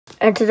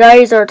In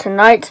today's or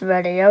tonight's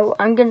video,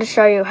 I'm going to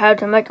show you how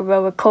to make a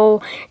really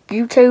cool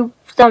YouTube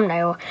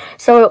thumbnail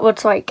so it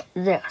looks like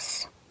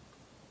this.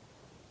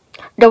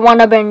 The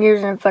one I've been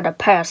using for the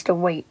past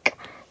week.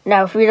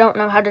 Now, if you don't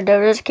know how to do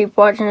this, keep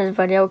watching this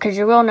video because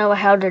you will know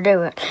how to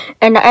do it.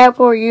 And the app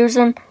we're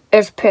using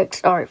is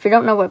PixArt. If you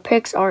don't know what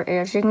PixArt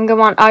is, you can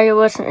go on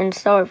iOS and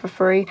install it for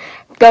free.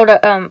 Go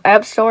to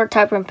App Store,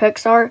 type in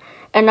PixArt,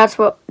 and that's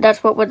what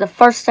the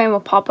first thing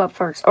will pop up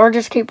first. Or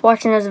just keep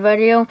watching this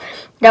video.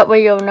 That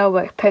way you'll know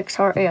what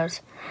PixArt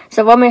is.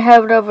 So let me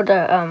head over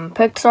to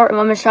PixArt and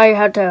let me show you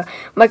how to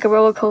make a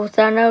really cool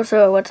thumbnail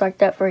so it looks like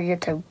that for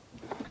YouTube.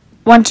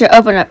 Once you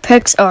open up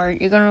PixArt,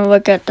 you're going to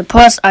look at the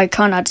plus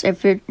icon. That's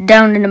if you're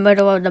down in the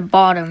middle of the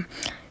bottom.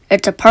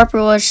 It's a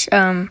purplish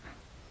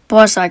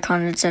plus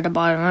icon that's at the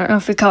bottom. I don't know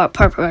if you call it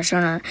purplish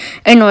or not.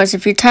 Anyways,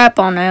 if you tap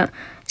on it,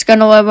 it's going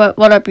to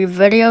load up your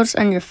videos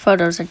and your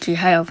photos that you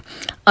have.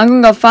 I'm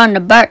going to go find the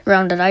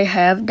background that I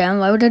have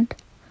downloaded.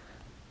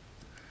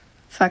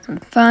 If I can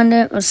find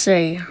it, let's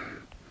see.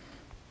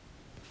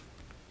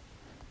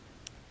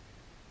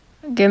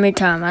 Give me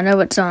time. I know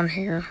it's on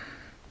here.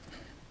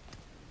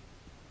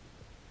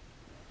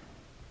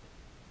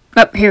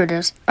 Oh, here it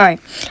is.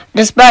 Alright,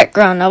 this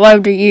background I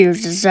love to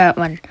use is that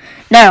one.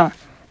 Now,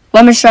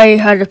 let me show you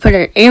how to put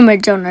an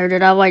image on there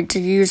that I like to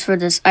use for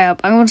this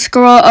app. I'm going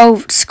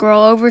to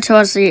scroll over till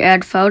I see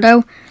add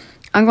photo.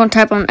 I'm going to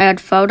tap on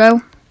add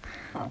photo.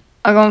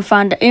 I'm going to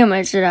find the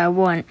image that I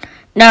want.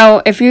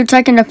 Now, if you're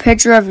taking a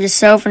picture of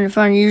yourself and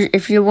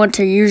if you want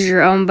to use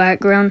your own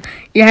background,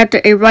 you have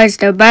to erase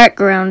the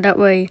background. That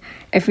way,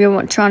 if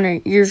you're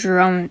trying to use your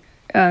own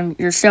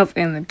yourself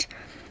image.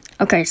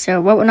 Okay, so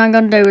what I'm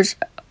going to do is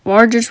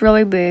large is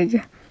really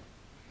big.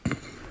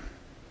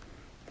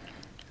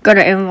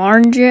 Gonna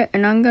enlarge it,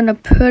 and I'm gonna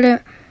put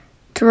it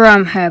to where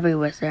I'm happy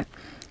with it.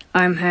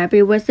 I'm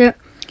happy with it.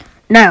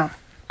 Now,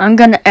 I'm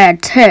gonna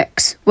add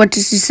text. What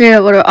does you see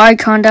a little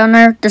icon down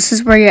there? This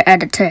is where you add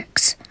the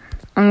text.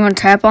 I'm gonna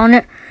tap on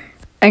it,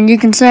 and you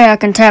can say I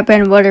can tap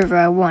in whatever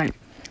I want.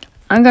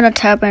 I'm gonna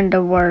tap in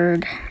the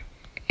word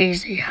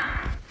easy.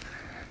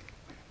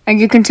 And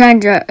you can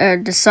change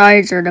the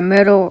sides or the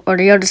middle or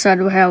the other side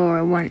however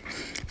I want.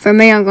 For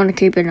me, I'm going to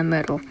keep it in the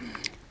middle.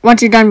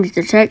 Once you're done with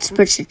the text,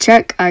 put your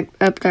check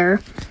up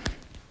there.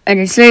 And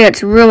you see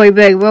it's really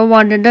big. What I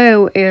want to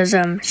do is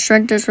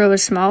shrink this really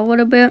small a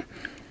little bit.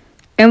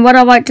 And what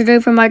I like to do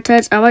for my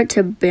text, I like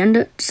to bend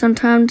it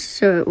sometimes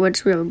so it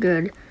looks real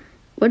good.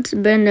 Let's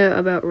bend it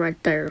about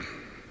right there.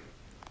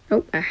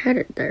 Oh, I had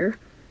it there.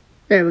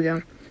 There we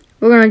go.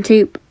 We're going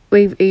to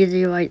leave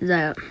easy like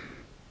that.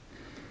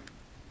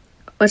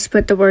 Let's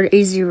put the word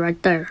easy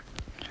right there.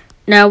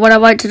 Now, what I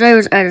like to do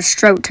is add a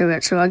stroke to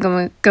it. So I'm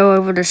going to go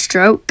over the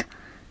stroke.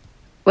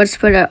 Let's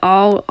put it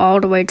all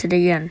the way to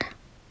the end.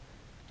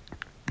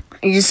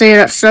 And you see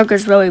that stroke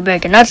is really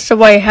big. And that's the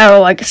way how I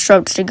like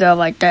strokes to go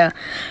like that.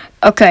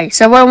 Okay,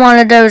 so what I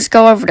want to do is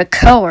go over the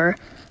color.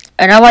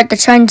 And I like to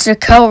change the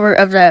color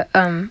of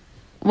the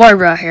word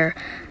right here.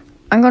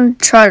 I'm going to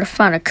try to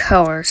find a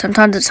color.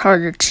 Sometimes it's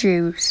hard to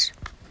choose.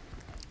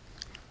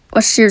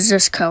 Let's choose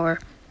this color.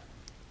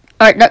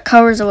 Alright, that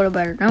color is a little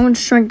better. Now I'm going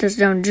to shrink this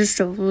down just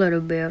a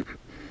little bit.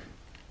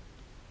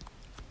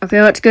 Okay,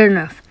 that's good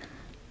enough.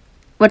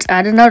 Let's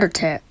add another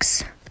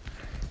text.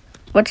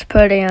 Let's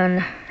put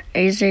in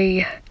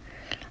easy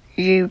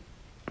YouTube.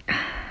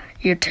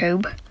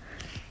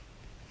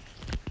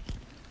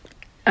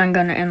 I'm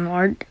going to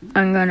enlarge.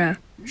 I'm going to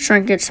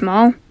shrink it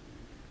small.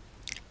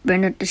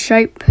 Bend it to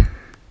shape.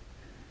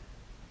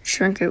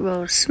 Shrink it a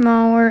little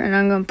smaller. And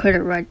I'm going to put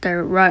it right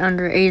there, right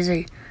under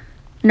easy.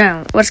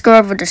 Now, let's go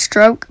over the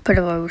stroke, put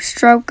a little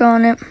stroke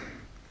on it.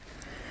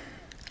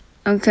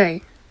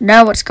 Okay,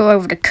 now let's go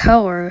over the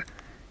color.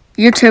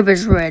 YouTube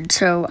is red,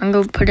 so I'm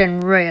going to put in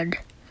red.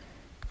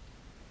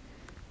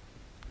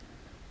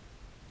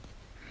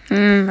 I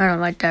don't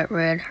like that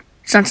red.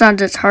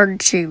 Sometimes it's hard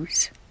to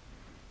choose.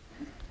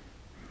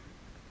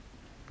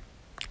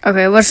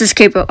 Okay, let's just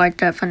keep it like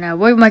that for now.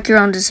 We'll make your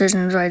own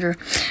decisions later.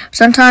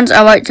 Sometimes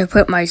I like to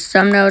put my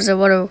thumbnails a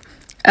little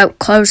up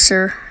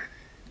closer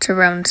to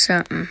around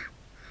something.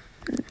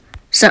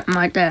 Something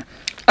like that.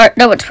 Alright,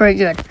 that looks pretty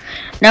good.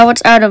 Now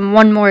let's add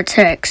one more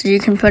text. You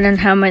can put in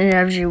how many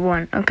as you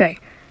want. Okay.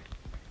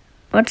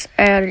 Let's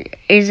add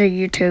easy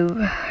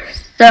YouTube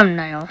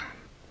thumbnail.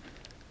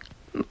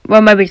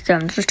 Well, maybe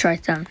thumbs. Let's try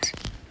thumbs.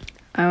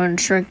 I want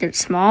to shrink it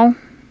small.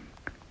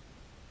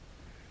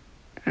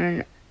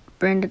 And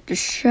bend it to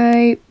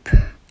shape.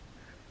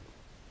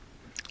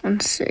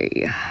 Let's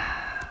see.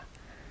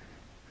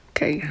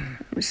 Okay.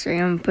 Let's see. I'm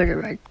going to put it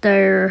right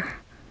there.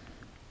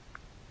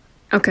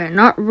 Okay,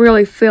 not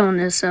really feeling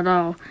this at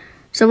all.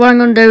 So what I'm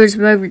going to do is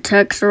move the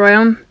text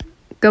around.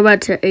 Go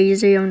back to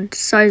easy and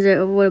size it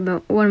a little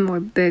bit, one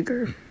more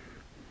bigger.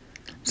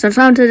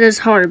 Sometimes it is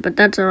hard, but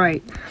that's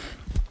alright.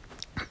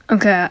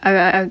 Okay,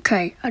 I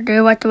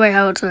do like the way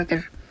how it's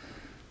looking.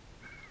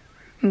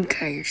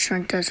 Okay,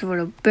 shrink this a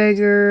little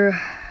bigger.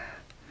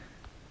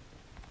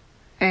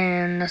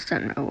 And let's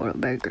turn it a little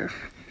bigger.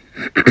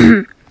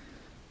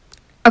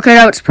 Okay,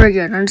 that was pretty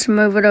good. Let's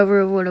move it over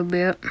a little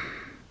bit.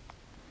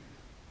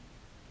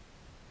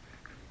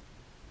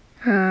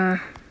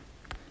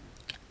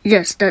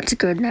 Yes, that's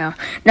good now.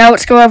 Now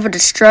let's go over the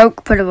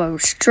stroke, put a little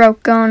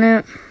stroke on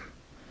it.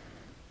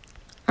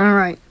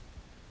 Alright,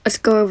 let's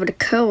go over the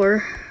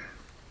color.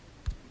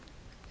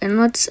 And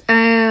let's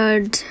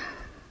add,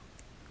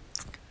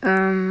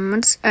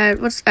 let's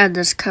add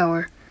this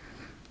color.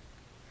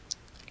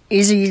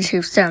 Easy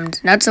YouTube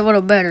thumbs. That's a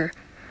little better.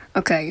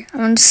 Okay,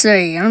 let's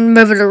see. I'm gonna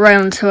move it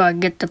around until I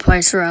get the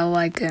place where I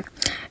like it.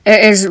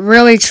 It is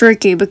really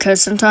tricky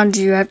because sometimes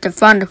you have to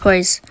find a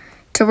place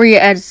to where you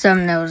add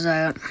thumbnails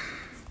at.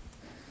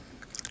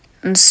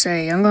 Let's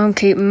see. I'm gonna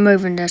keep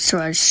moving this so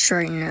I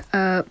straighten it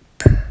up.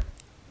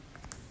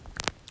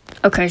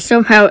 Okay,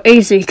 somehow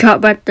easy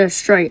got back this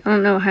straight. I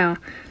don't know how.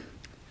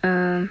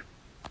 There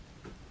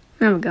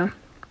we go.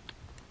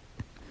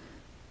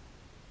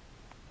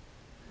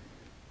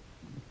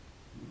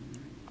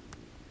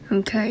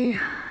 Okay.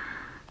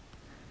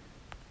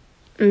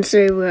 Let's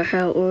see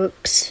how it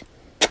looks.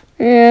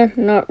 Yeah,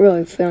 not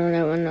really feeling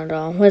that one at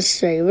all. Let's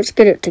see. Let's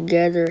get it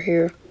together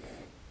here.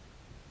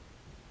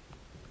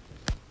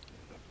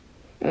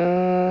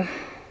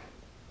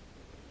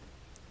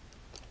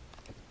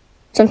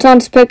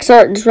 Sometimes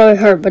PixArt is really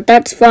hard, but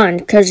that's fine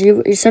because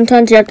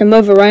sometimes you have to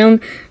move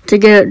around to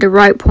get the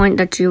right point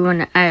that you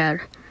want to add.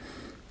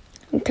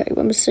 Okay,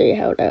 let me see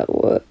how that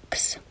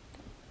looks.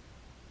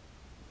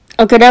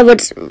 Okay, that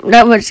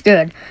looks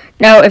good.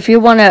 Now, if you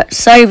want to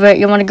save it,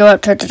 you want to go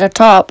up to the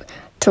top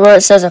to where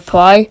it says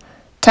apply.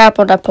 Tap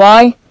on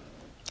apply,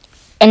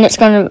 and it's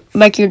going to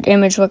make your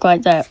image look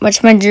like that,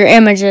 which means your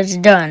image is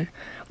done.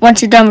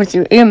 Once you're done with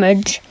your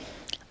image,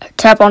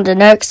 tap on the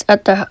next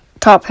at the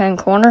top hand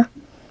corner,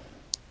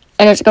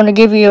 and it's going to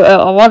give you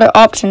a lot of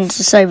options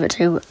to save it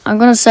to. I'm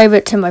going to save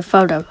it to my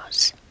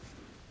photos.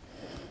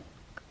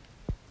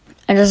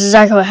 And this is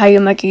exactly how you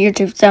make a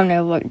YouTube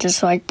thumbnail look,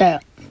 just like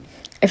that.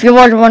 If you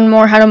want one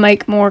more how to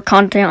make more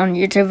content on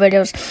YouTube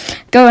videos,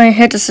 go ahead and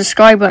hit the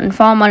subscribe button,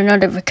 follow my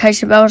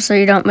notification bell so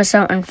you don't miss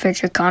out on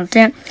future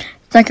content.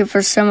 Thank you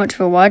so much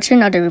for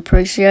watching. I do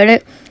appreciate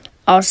it.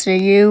 I'll see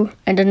you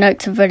in the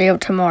next video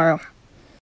tomorrow.